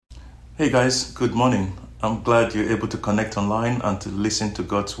Hey guys, good morning. I'm glad you're able to connect online and to listen to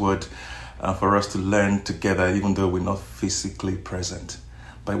God's word for us to learn together, even though we're not physically present.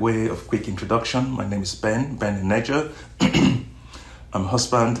 By way of quick introduction, my name is Ben Enejo. I'm a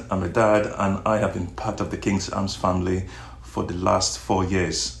husband, I'm a dad, and I have been part of the King's Arms family for the last 4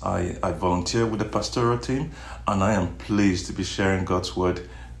 years. I volunteer with the pastoral team, and I am pleased to be sharing God's word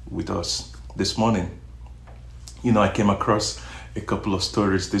with us this morning. I came across a couple of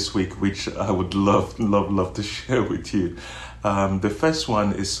stories this week, which I would love to share with you. The first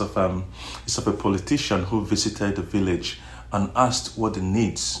one is of a politician who visited a village and asked what the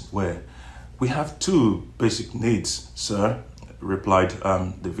needs were. "We have two basic needs, sir," replied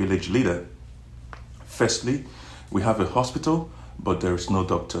the village leader. "Firstly, we have a hospital, but there is no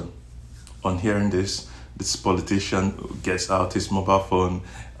doctor." On hearing this politician gets out his mobile phone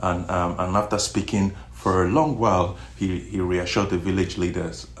and after speaking for a long while, he reassured the village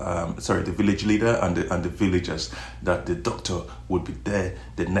leader and the villagers that the doctor would be there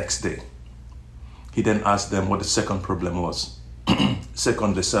the next day. He then asked them what the second problem was.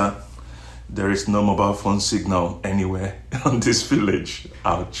 "Secondly, sir, there is no mobile phone signal anywhere on this village."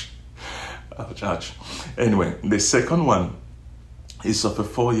 Ouch. Ouch, ouch. Anyway, the second one is of a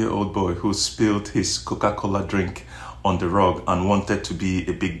 4-year-old boy who spilled his Coca-Cola drink on the rug and wanted to be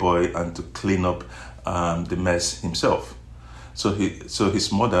a big boy and to clean up the mess himself. So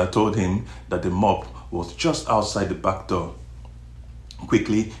his mother told him that the mop was just outside the back door.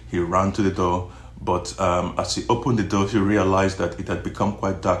 Quickly, he ran to the door, but as he opened the door, he realized that it had become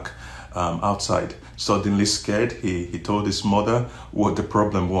quite dark outside. Suddenly scared, he told his mother what the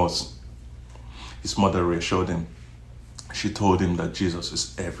problem was. His mother reassured him. She told him that Jesus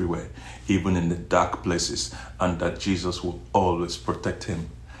is everywhere, even in the dark places, and that Jesus will always protect him.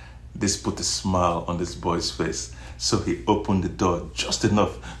 This put a smile on this boy's face, so he opened the door just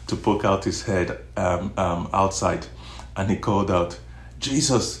enough to poke out his head outside, and he called out,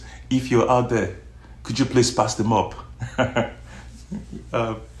 "Jesus, if you're out there, could you please pass the mop?"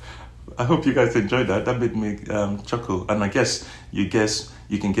 I hope you guys enjoyed that. That made me chuckle, and I guess you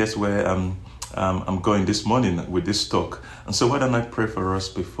can guess where I'm going this morning with this talk. And so why don't I pray for us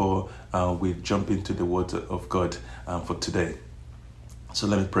before we jump into the word of God for today. So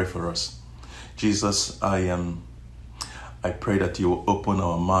let me pray for us. Jesus, I pray that you will open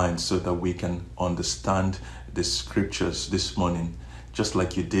our minds so that we can understand the scriptures this morning, just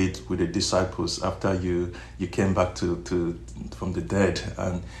like you did with the disciples after you came back from the dead,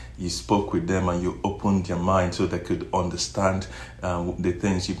 and you spoke with them and you opened their mind so they could understand the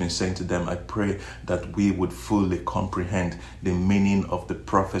things you've been saying to them. I pray that we would fully comprehend the meaning of the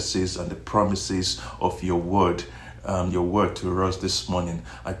prophecies and the promises of your word to us this morning.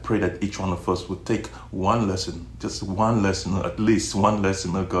 I pray that each one of us would take one lesson, just one lesson, at least one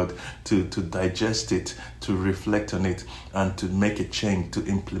lesson, oh God, to digest it, to reflect on it, and to make a change, to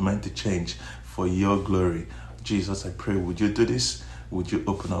implement a change for your glory. Jesus, I pray, would you do this? Would you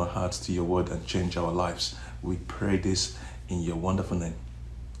open our hearts to your word and change our lives? We pray this in your wonderful name,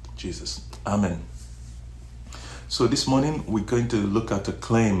 Jesus. Amen. So this morning, we're going to look at a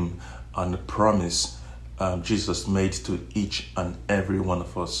claim and a promise Jesus made to each and every one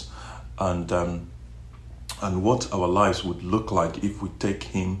of us, and what our lives would look like if we take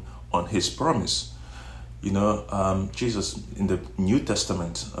him on his promise. Jesus in the New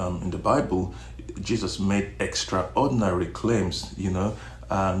Testament, in the Bible, Jesus made extraordinary claims.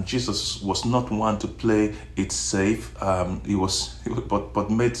 Jesus was not one to play it safe.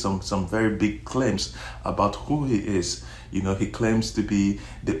 But made some very big claims about who he is. He claims to be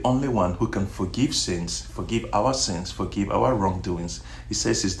the only one who can forgive our sins, forgive our wrongdoings. He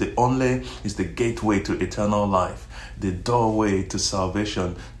says he's the gateway to eternal life, the doorway to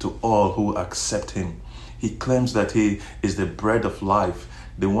salvation to all who accept him. He claims that he is the bread of life,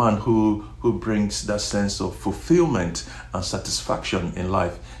 the one who brings that sense of fulfillment and satisfaction in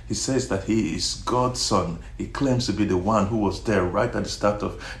life. He says that he is God's son. He claims to be the one who was there right at the start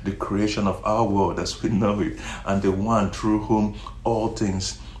of the creation of our world as we know it, and the one through whom all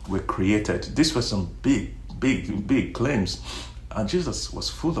things were created. These were some big claims, and Jesus was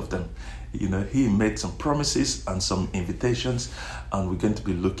full of them. He made some promises and some invitations, and we're going to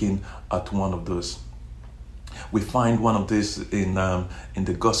be looking at one of those. We find one of these in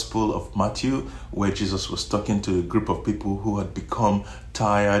the Gospel of Matthew, where Jesus was talking to a group of people who had become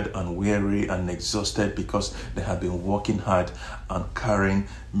tired and weary and exhausted because they had been working hard and carrying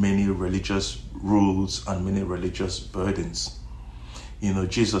many religious rules and many religious burdens.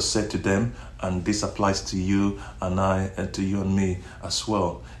 Jesus said to them, and this applies to you and I, and to you and me as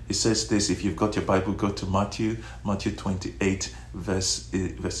well. He says this, if you've got your Bible, go to Matthew 28, verse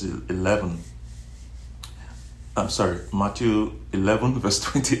 11. Matthew 11, verse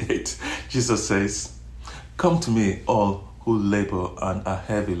 28. Jesus says, "Come to me, all who labor and are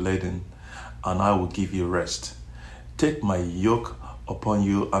heavy laden, and I will give you rest. Take my yoke upon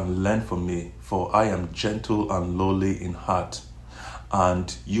you and learn from me, for I am gentle and lowly in heart,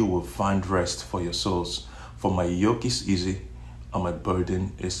 and you will find rest for your souls. For my yoke is easy and my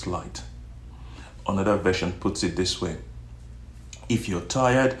burden is light." Another version puts it this way: if you're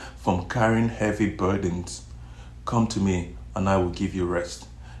tired from carrying heavy burdens, come to me and I will give you rest.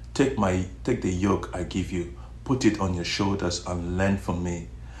 Take the yoke I give you, put it on your shoulders and learn from me.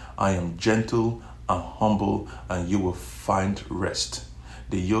 I am gentle and humble, and you will find rest.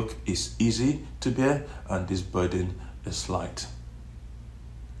 The yoke is easy to bear and this burden is light.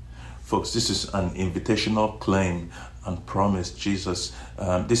 Folks, this is an invitational claim and promise. This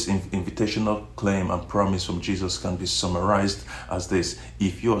invitational claim and promise from Jesus can be summarized as this: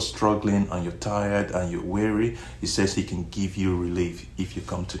 if you are struggling and you're tired and you're weary, he says he can give you relief if you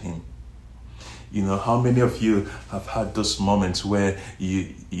come to him. How many of you have had those moments where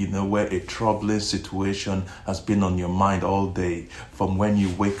where a troubling situation has been on your mind all day? From when you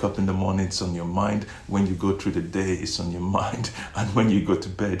wake up in the morning, it's on your mind. When you go through the day, it's on your mind. And when you go to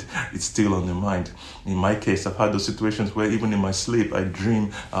bed, it's still on your mind. In my case, I've had those situations where even in my sleep, I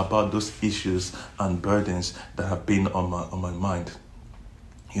dream about those issues and burdens that have been on my mind.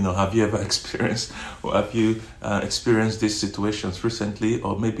 Have you ever experienced, or have you experienced these situations recently?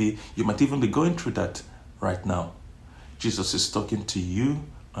 Or maybe you might even be going through that right now. Jesus is talking to you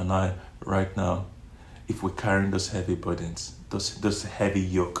and I right now. If we're carrying those heavy burdens, those heavy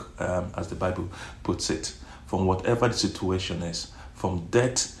yoke, as the Bible puts it, from whatever the situation is, from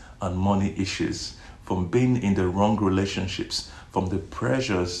debt and money issues, from being in the wrong relationships, from the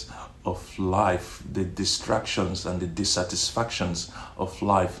pressures of life, the distractions and the dissatisfactions of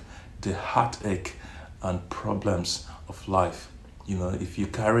life, the heartache and problems of life. If you're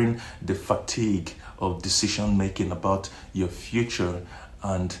carrying the fatigue of decision making about your future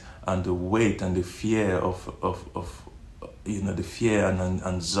and the weight and the fear of the fear and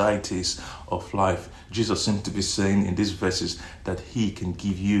anxieties of life, Jesus seems to be saying in these verses that he can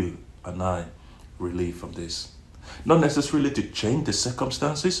give you and I relief from this. Not necessarily to change the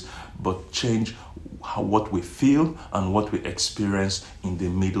circumstances, but change what we feel and what we experience in the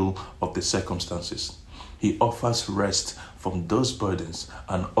middle of the circumstances. He offers rest from those burdens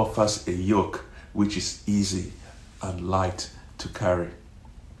and offers a yoke which is easy and light to carry.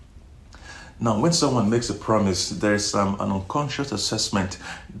 Now, when someone makes a promise, there's an unconscious assessment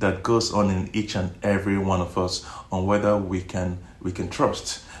that goes on in each and every one of us on whether we can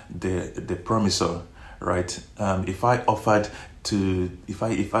trust the promiser. Right? If I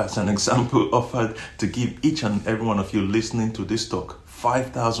as an example offered to give each and every one of you listening to this talk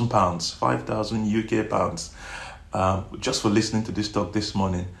 £5,000, 5,000 UK pounds, just for listening to this talk this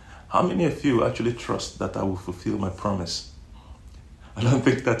morning, how many of you actually trust that I will fulfill my promise? I don't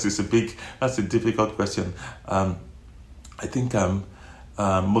think that's a difficult question. I think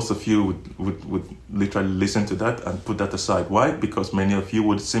most of you would literally listen to that and put that aside. Why? Because many of you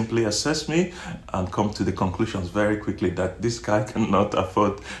would simply assess me and come to the conclusions very quickly that this guy cannot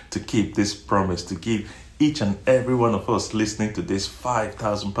afford to keep this promise, to give each and every one of us listening to this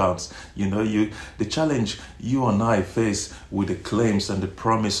 £5,000. The challenge you and I face with the claims and the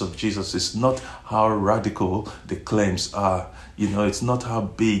promise of Jesus is not how radical the claims are. It's not how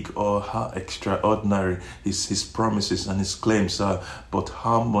big or how extraordinary his promises and his claims are, but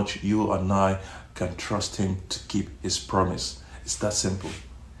how much you and I can trust him to keep his promise. It's that simple.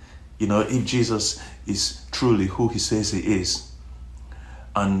 If Jesus is truly who he says he is,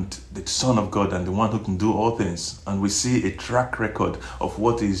 and the Son of God and the one who can do all things, and we see a track record of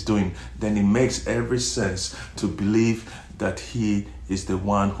what he is doing, then it makes every sense to believe that he is the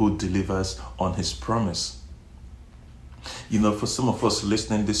one who delivers on his promise. For some of us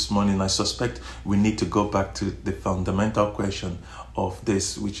listening this morning, I suspect we need to go back to the fundamental question of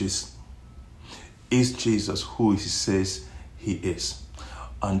this, which is Jesus who he says he is?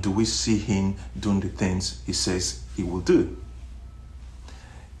 And do we see him doing the things he says he will do?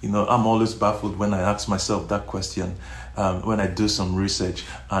 I'm always baffled when I ask myself that question. When I do some research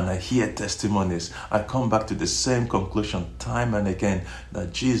and I hear testimonies, I come back to the same conclusion time and again,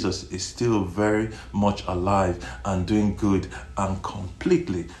 that Jesus is still very much alive and doing good and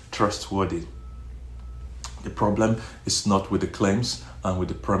completely trustworthy. The problem is not with the claims and with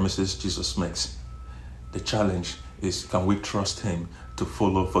the promises Jesus makes. The challenge is, can we trust him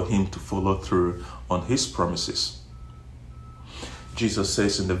for him to follow through on his promises? Jesus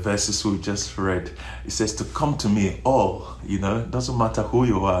says in the verses we just read, he says to come to me all, it doesn't matter who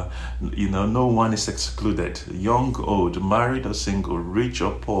you are, no one is excluded, young, old, married or single, rich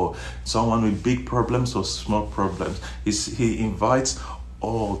or poor, someone with big problems or small problems. He invites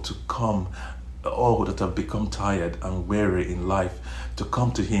all to come, all that have become tired and weary in life, to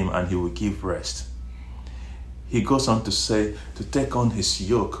come to him and he will give rest. He goes on to say to take on his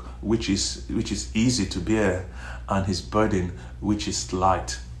yoke, which is easy to bear, and his burden, which is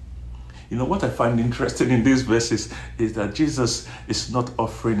light. What I find interesting in these verses is that Jesus is not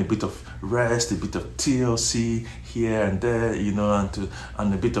offering a bit of rest, a bit of TLC here and there,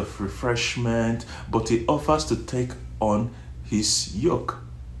 and a bit of refreshment, but he offers to take on his yoke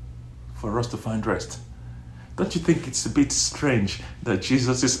for us to find rest. Don't you think it's a bit strange that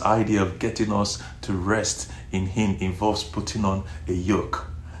Jesus' idea of getting us to rest in him involves putting on a yoke?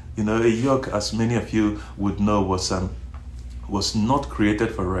 A yoke, as many of you would know, was not created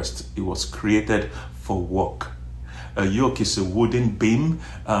for rest. It was created for work. A yoke is a wooden beam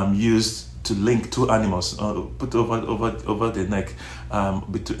used to link two animals, put over the neck,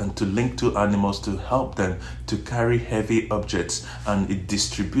 and to link two animals to help them to carry heavy objects, and it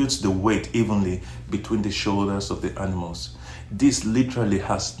distributes the weight evenly between the shoulders of the animals. This literally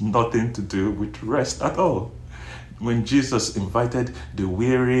has nothing to do with rest at all. When Jesus invited the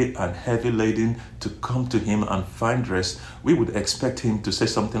weary and heavy laden to come to him and find rest, we would expect him to say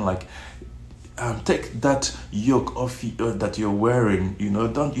something like, take that yoke off that you're wearing. You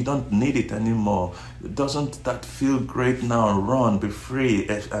don't need it anymore. Doesn't that feel great now? Run, be free,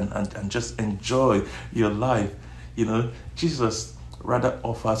 and just enjoy your life. Jesus rather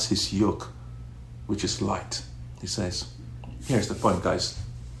offers his yoke, which is light. He says, here's the point, guys.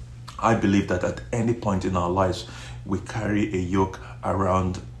 I believe that at any point in our lives, we carry a yoke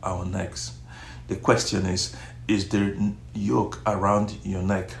around our necks. The question is there yoke around your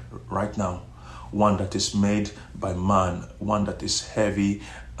neck right now? One that is made by man, one that is heavy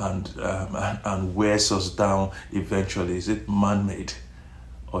and wears us down eventually. Is it man-made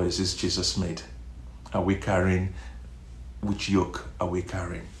or is this Jesus-made? Are we carrying, which yoke are we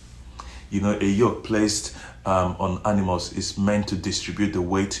carrying? A yoke placed on animals is meant to distribute the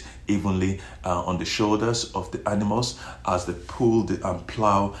weight evenly on the shoulders of the animals as they pull and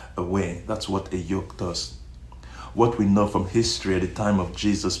plow away. That's what a yoke does. What we know from history at the time of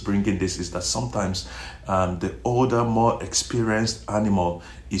Jesus bringing this is that sometimes the older, more experienced animal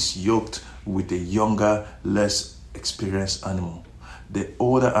is yoked with the younger, less experienced animal. The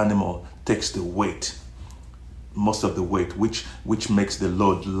older animal takes the weight, most of the weight, which makes the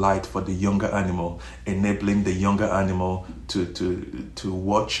load light for the younger animal, enabling the younger animal to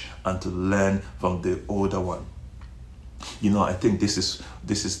watch and to learn from the older one. I think this is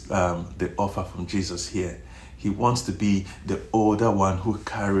the offer from Jesus here. He wants to be the older one who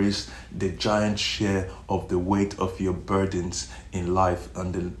carries the giant share of the weight of your burdens in life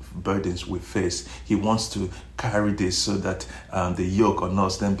and the burdens we face. He wants to carry this so that the yoke on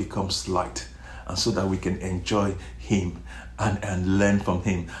us then becomes light, and so that we can enjoy him and learn from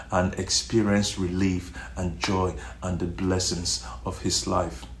him and experience relief and joy and the blessings of his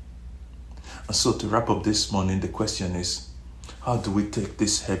life. And so to wrap up this morning, the question is, how do we take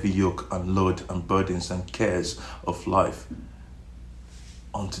this heavy yoke and load and burdens and cares of life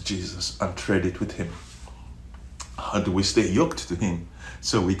onto Jesus and trade it with him? How do we stay yoked to him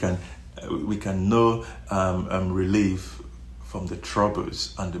so we can know relief from the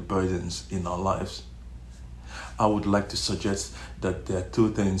troubles and the burdens in our lives? I would like to suggest that there are two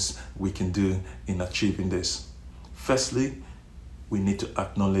things we can do in achieving this. Firstly, we need to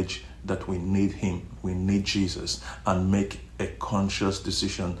acknowledge that we need him, we need Jesus, and make a conscious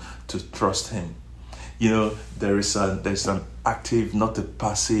decision to trust him. There's an active, not a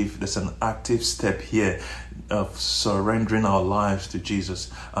passive, there's an active step here of surrendering our lives to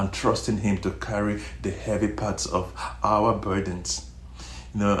Jesus and trusting him to carry the heavy parts of our burdens.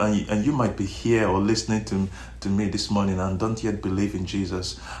 And you might be here or listening to me this morning and don't yet believe in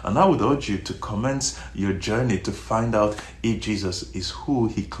Jesus. And I would urge you to commence your journey to find out if Jesus is who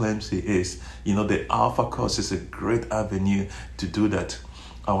he claims he is. The Alpha course is a great avenue to do that.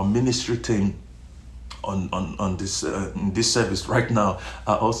 Our ministry team on this in this service right now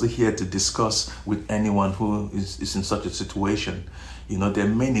are also here to discuss with anyone who is in such a situation. There are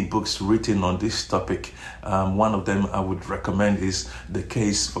many books written on this topic. One of them I would recommend is The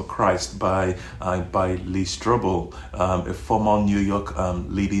Case for Christ by Lee Strobel, a former New York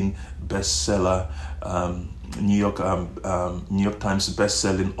leading bestseller, New York Times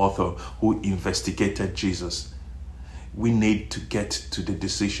best-selling author who investigated Jesus. we need to get to the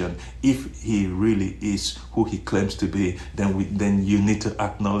decision. If he really is who he claims to be, then you need to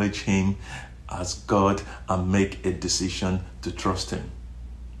acknowledge him as God and make a decision to trust him.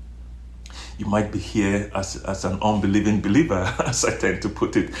 You might be here as an unbelieving believer, as I tend to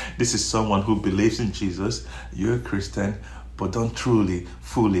put it. This is someone who believes in Jesus. You're a Christian, but don't truly,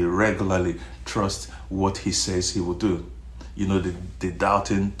 fully, regularly trust what he says he will do. You know, the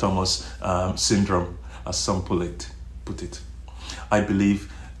doubting Thomas syndrome, as some put it. I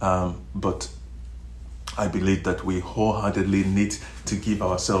believe that we wholeheartedly need to give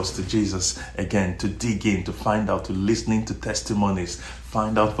ourselves to Jesus again, to dig in, to find out, to listening to testimonies,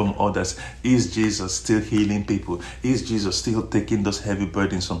 find out from others. Is Jesus still healing people? Is Jesus still taking those heavy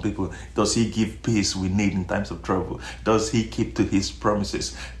burdens from people? Does he give peace we need in times of trouble? Does he keep to his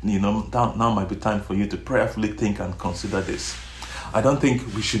promises? You know, now might be time for you to prayerfully think and consider this. I don't think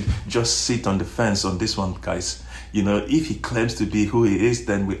we should just sit on the fence on this one, guys. You know, if he claims to be who he is,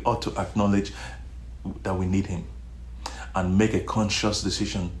 then we ought to acknowledge that we need him and make a conscious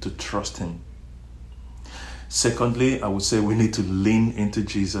decision to trust him. Secondly, I would say we need to lean into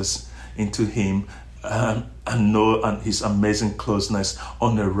Jesus, into him, and know his amazing closeness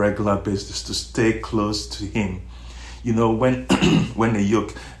on a regular basis, to stay close to him. You know, when a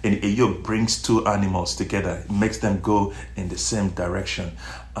yoke brings two animals together, it makes them go in the same direction.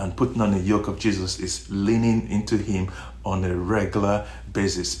 And putting on a yoke of Jesus is leaning into him on a regular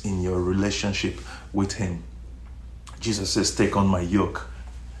basis in your relationship with him. Jesus says, take on my yoke.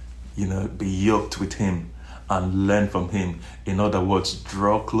 You know, be yoked with him and learn from him. In other words,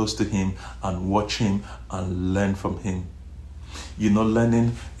 draw close to him and watch him and learn from him. You know,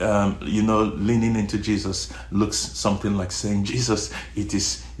 leaning into Jesus looks something like saying, Jesus, it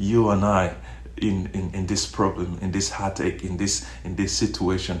is you and I in this problem, in this heartache, in this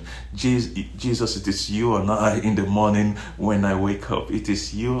situation. Jesus, it is you and I in the morning when I wake up. It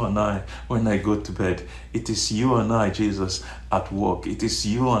is you and I when I go to bed. It is you and I, Jesus, at work. It is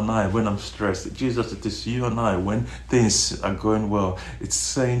you and I when I'm stressed. Jesus, it is you and I when things are going well. It's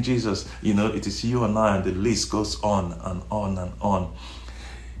saying, Jesus, you know, it is you and I, and the list goes on and on and on.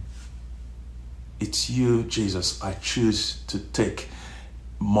 It's you, Jesus, I choose to take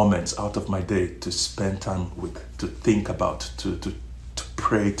moments out of my day to spend time with, to think about, to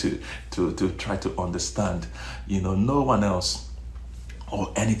pray, to try to understand. You know, no one else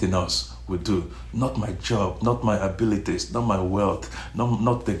or anything else would do. Not my job, not my abilities, not my wealth,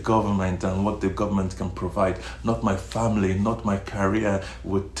 not the government and what the government can provide, not my family, not my career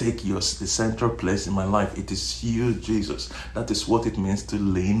would take the central place in my life. It is you, Jesus. That is what it means to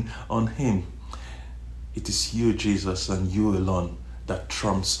lean on him. It is you, Jesus, and you alone that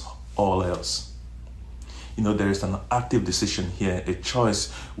trumps all else. You know, there is an active decision here, a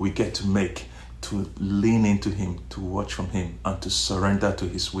choice we get to make to lean into him, to watch from him, and to surrender to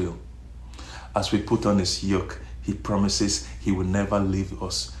his will. As we put on his yoke, he promises he will never leave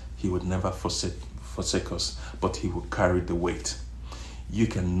us, he would never forsake us, but he will carry the weight. You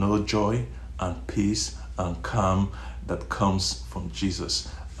can know joy and peace and calm that comes from Jesus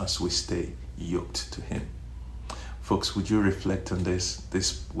as we stay yoked to him. Folks, would you reflect on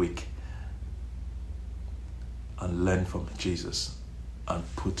this week and learn from Jesus and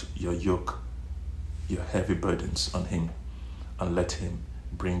put your yoke, your heavy burdens on him, and let him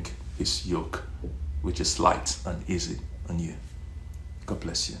bring his yoke, which is light and easy, on you. God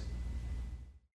bless you.